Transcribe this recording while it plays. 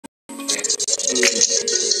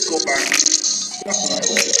to go back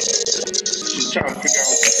to try and figure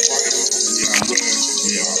out why we are where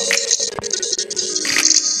we are.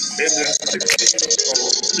 In the 60s or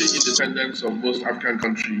pre-independence of most African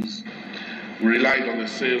countries, we relied on the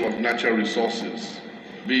sale of natural resources,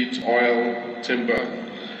 be it oil, timber,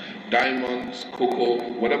 diamonds, cocoa,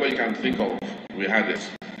 whatever you can think of, we had it.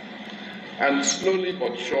 And slowly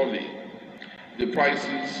but surely, the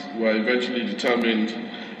prices were eventually determined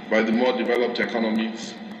by the more developed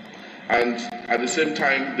economies. And at the same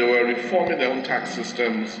time, they were reforming their own tax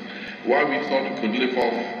systems while we thought we could live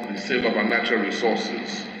off the sale of our natural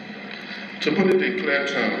resources. To put it in clear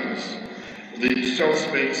terms, the digital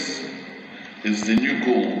space is the new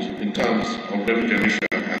gold in terms of revenue generation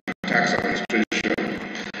and tax administration.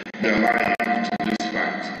 We are alive to this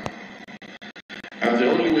fact. And the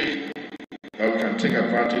only way that we can take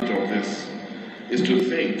advantage of this is to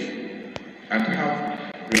think and have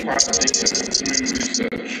required data through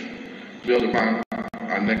research, build upon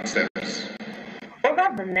our next steps. Over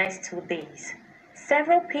the next 2 days,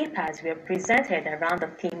 several papers were presented around the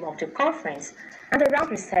theme of the conference and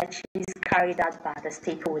around researches carried out by the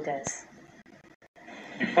stakeholders.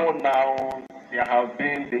 Before now, there have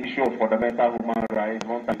been the issue of fundamental human rights,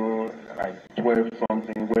 long ago, like 12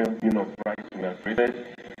 something, when Bill of Rights were created.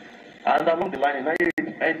 And along the line, in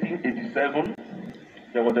 1987,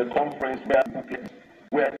 there was a conference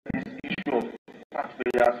where this issue of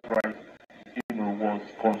taxpayers' rights, was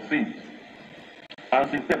conceived. And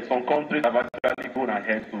since then, some countries have actually gone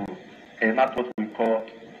ahead to enact what we call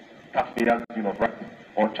taxpayers' Bill of Rights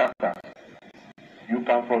or charters. You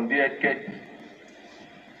can from there get,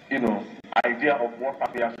 idea of what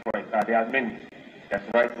taxpayers' rights are. There are many. There's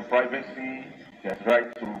right to privacy. There's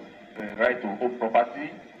right to own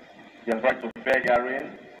property. There's right to fair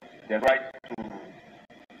hearing. There's right to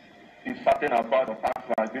be certain about the tax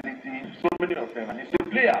liability. So many of them, and it's the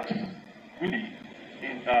players really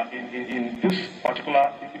in this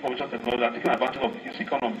particular information technology are taking advantage of this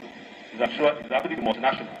economy. It's actually the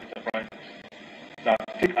multinational enterprises that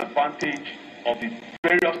take advantage of the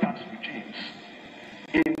various tax regimes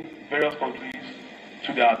in various countries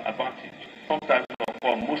to their advantage. Sometimes,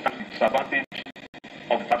 or most times, the disadvantage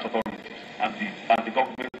of the tax authorities and the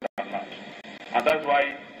government at large. And that's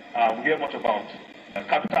why we hear much about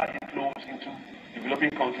capital inflows into developing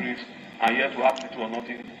countries, and yet we have little or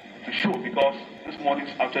nothing to show, because these monies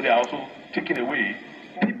actually are also taken away.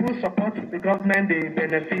 People support the government they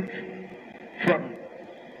benefit from,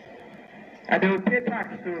 and they will pay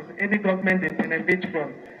tax to any government they benefit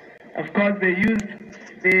from. Of course, they use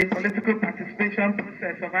the political participation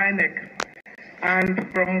process of INEC, and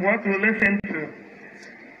from what we listen to,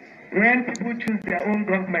 when people choose their own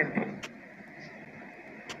government,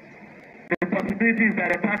 the possibility is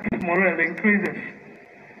that the tax morale increases.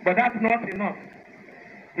 But that's not enough.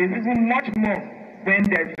 It's even much more when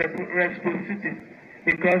there's reciprocity,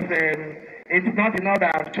 because it's not enough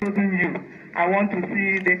that I've chosen you. I want to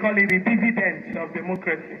see, they call it the dividends of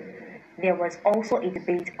democracy. There was also a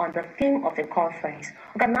debate on the theme of the conference,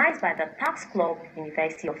 organized by the Tax Club,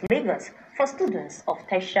 University of Lagos, for students of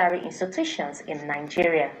tertiary institutions in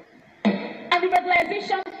Nigeria. And the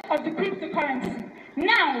regularization of the cryptocurrency.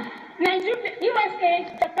 Now, Nigeria,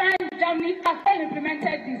 USA, Japan, Germany have all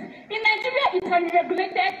implemented this. In Nigeria, it can be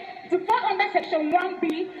regulated to fall under Section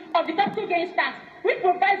 1B of the Capital Gains Tax, which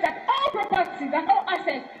provides that all properties and all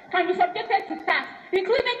assets can be subjected to tax,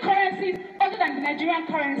 including currencies other than the Nigerian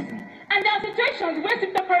currency. And there are situations where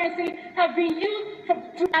cryptocurrency have been used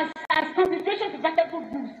as consideration for valuable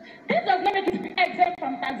goods. This does not make it to be exempt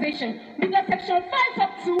from taxation, because Section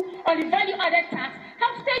 5(2) of the value-added tax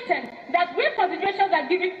have stated that where considerations are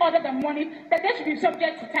given other than money, that they should be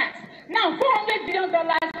subject to tax. Now, $400 billion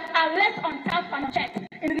are left untapped and unchecked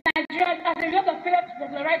in Nigeria as a result of failure to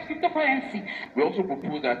regularize cryptocurrency. We also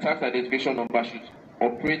propose that tax identification number should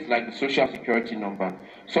operate like the social security number,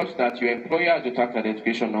 such that your employer has your tax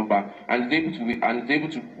identification number and is able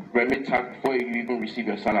to remit tax before you even receive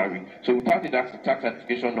your salary. So without the tax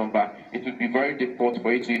identification number, it would be very difficult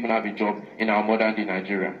for you to even have a job in our modern day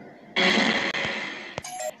Nigeria.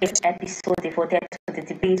 This episode devoted to the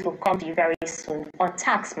debate will come to you very soon on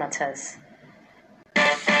tax matters. You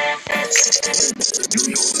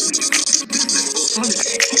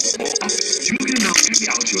can now carry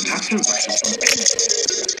out your tax transactions from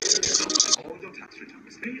anywhere. All your tax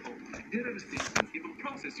returns, stay online, get a receipt, and even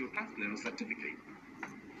process your tax clearance certificate.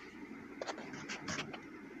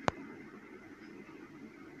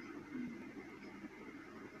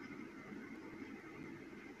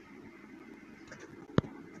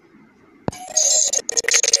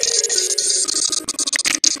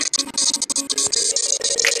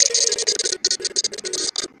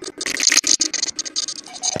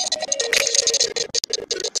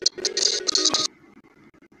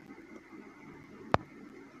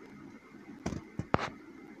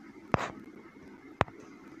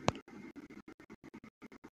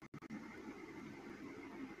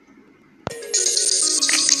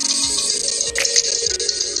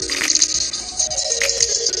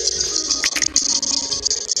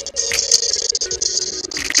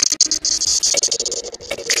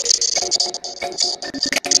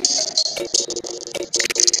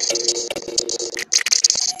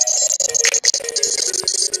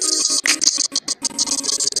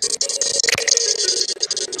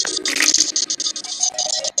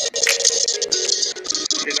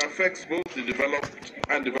 It affects both the developed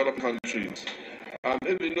and developing countries.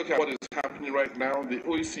 If we look at what is happening right now, the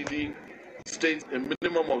OECD states a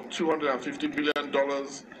minimum of $250 billion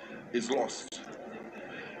is lost.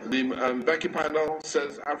 The Becky panel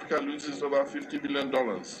says Africa loses over $50 billion.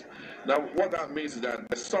 Now, what that means is that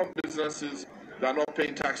there's some businesses that are not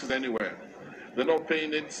paying taxes anywhere. They're not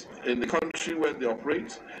paying it in the country where they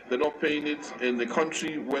operate. They're not paying it in the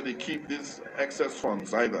country where they keep these excess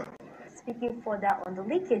funds either. Speaking further on the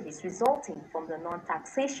leakages resulting from the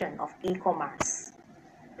non-taxation of e-commerce.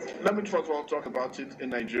 Let me first of all talk about it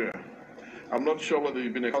in Nigeria. I'm not sure whether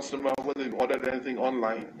you've been a customer, whether you've ordered anything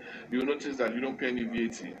online. You'll notice that you don't pay any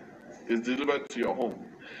VAT. It's delivered to your home.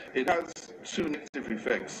 It has two negative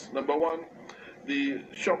effects. Number one, the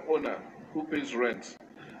shop owner who pays rent,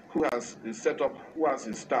 who has his setup, who has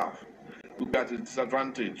his staff, will be at a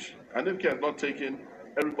disadvantage. And if care is not taken,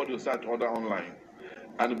 everybody will start to order online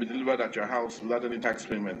and will be delivered at your house without any tax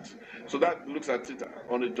payment. So that looks at it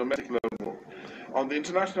on a domestic level. On the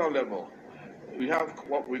international level, we have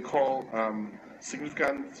what we call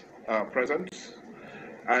significant presence.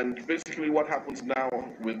 And basically what happens now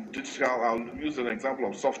with digital, I'll use an example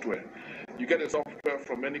of software. You get a software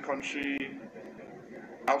from any country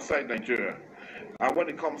outside Nigeria. And when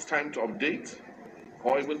it comes time to update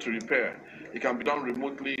or even to repair, it can be done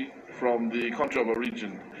remotely from the country of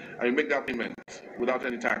origin. And you make that payment without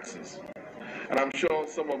any taxes. And I'm sure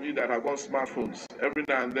some of you that have got smartphones, every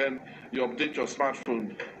now and then you update your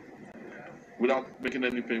smartphone without making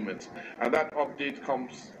any payments. And that update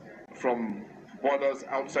comes from borders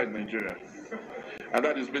outside Nigeria. And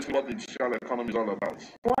that is basically what the digital economy is all about.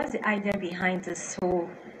 What's the idea behind this whole,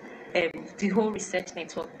 the whole research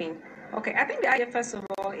network thing? Okay, I think the idea, first of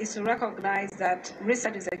all, is to recognize that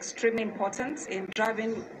research is extremely important in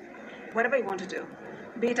driving whatever you want to do,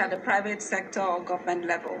 be it at the private sector or government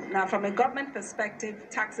level. Now, from a government perspective,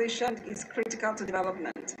 taxation is critical to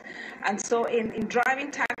development. And so in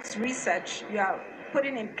driving tax research, you are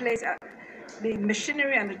putting in place the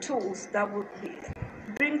machinery and the tools that would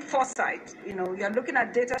bring foresight. You know, you're looking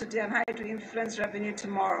at data today and how it will influence revenue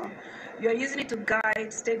tomorrow. You're using it to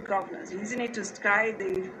guide state governors. You're using it to guide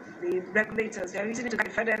the regulators. You're using it to guide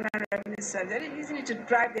the Federal Revenue Service. You're using it to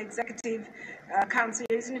drive the Executive Council.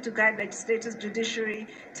 You're using it to guide legislators, judiciary,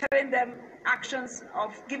 telling them actions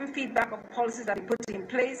of giving feedback of policies that we put in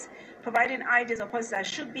place, providing ideas of policies that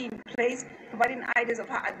should be in place, providing ideas of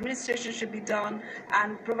how administration should be done,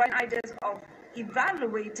 and providing ideas of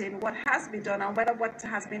evaluating what has been done and whether what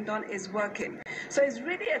has been done is working. So it's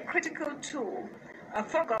really a critical tool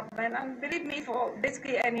for government, and believe me, for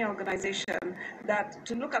basically any organization, that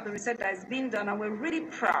to look at the research that is being done, and we're really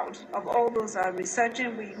proud of all those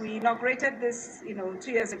researching. We inaugurated this,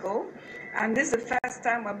 2 years ago, and this is the first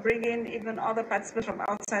time we're bringing even other participants from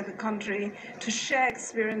outside the country to share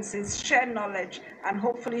experiences, share knowledge, and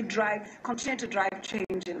hopefully continue to drive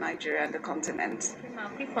change in Nigeria and the continent.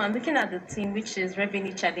 Quick one, looking at the theme, which is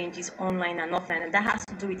revenue challenges online and offline, and that has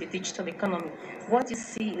to do with the digital economy. What you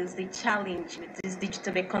see is the challenge with this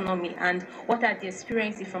digital economy, and what are the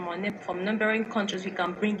experiences from neighboring countries we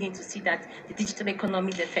can bring in to see that the digital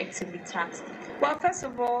economy is effectively taxed? Well, first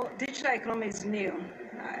of all, digital economy is new.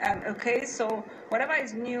 Okay, so whatever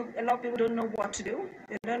is new, a lot of people don't know what to do.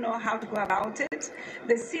 They don't know how to go about it.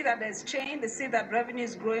 They see that there's change, they see that revenue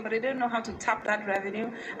is growing, but they don't know how to tap that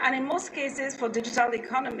revenue. And in most cases for digital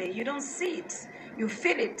economy, you don't see it. You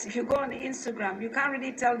feel it. If you go on Instagram, you can't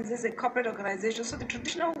really tell this is a corporate organization. So the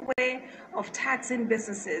traditional way of taxing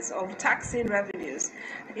businesses, of taxing revenues,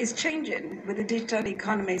 is changing with the digital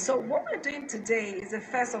economy. So what we're doing today is the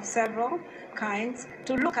first of several kinds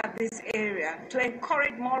to look at this area, to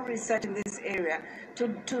encourage more research in this area,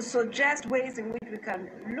 to suggest ways in which we can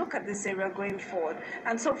look at this area going forward.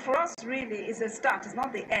 And so for us, really, it's a start. It's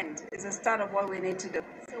not the end. It's a start of what we need to do.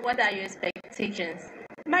 So what are your expectations?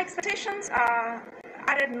 My expectations are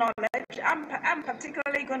added knowledge. I'm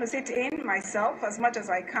particularly going to sit in myself as much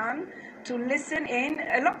as I can to listen in.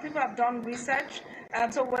 A lot of people have done research.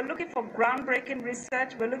 So we're looking for groundbreaking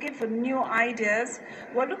research. We're looking for new ideas.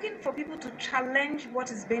 We're looking for people to challenge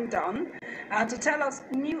what is being done, to tell us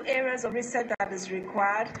new areas of research that is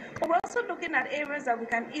required. But we're also looking at areas that we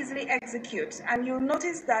can easily execute. And you'll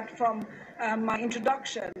notice that from my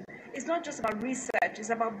introduction, it's not just about research, it's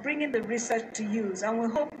about bringing the research to use. And we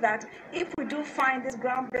hope that if we do find this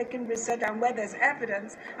groundbreaking research and where there's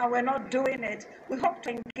evidence and we're not doing it, we hope to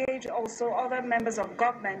engage also other members of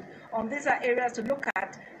government on these are areas to look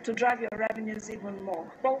at to drive your revenues even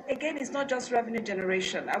more. But again, it's not just revenue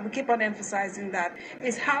generation. I will keep on emphasizing that.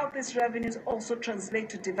 It's how these revenues also translate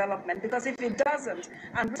to development. Because if it doesn't,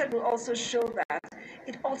 and research will also show that,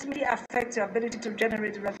 it ultimately affects your ability to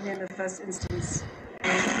generate revenue in the first instance.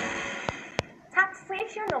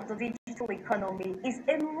 Taxation of the digital economy is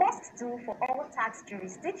a must-do for all tax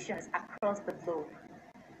jurisdictions across the globe.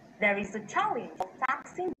 There is the challenge of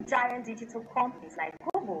taxing giant digital companies like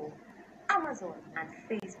Google, Amazon, and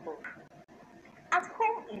Facebook. At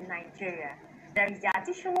home in Nigeria, there is the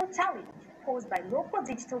additional challenge posed by local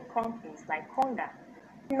digital companies like Konga,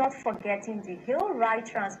 not forgetting the hill ride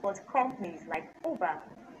transport companies like Uber,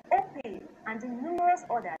 Opay, and the numerous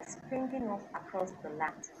others springing up across the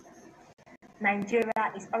land.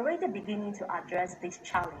 Nigeria is already beginning to address this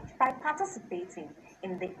challenge by participating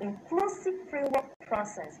in the inclusive framework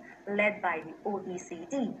process led by the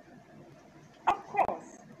OECD. Of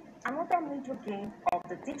course, another major gain of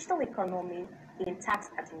the digital economy in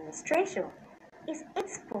tax administration is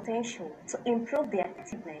its potential to improve the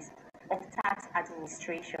effectiveness of tax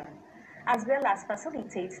administration, as well as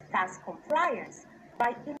facilitate tax compliance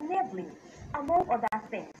by enabling, among other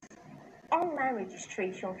things, online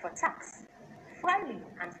registration for tax, filing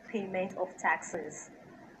and payment of taxes.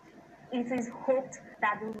 It is hoped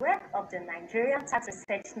that the work of the Nigerian Tax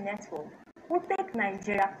Research Network will take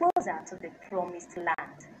Nigeria closer to the promised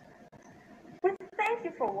land. We thank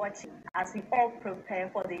you for watching as we all prepare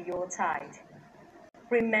for the Yuletide.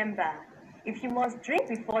 Remember, if you must drink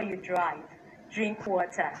before you drive, drink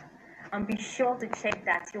water. And be sure to check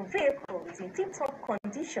that your vehicle is in tip-top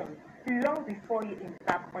condition long before you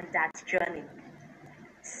embark on that journey.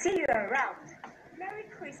 See you around. Merry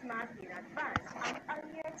Christmas in advance and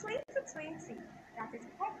a year 2020 that is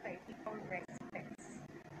perfect in all respects.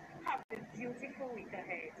 Have a beautiful week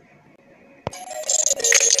ahead.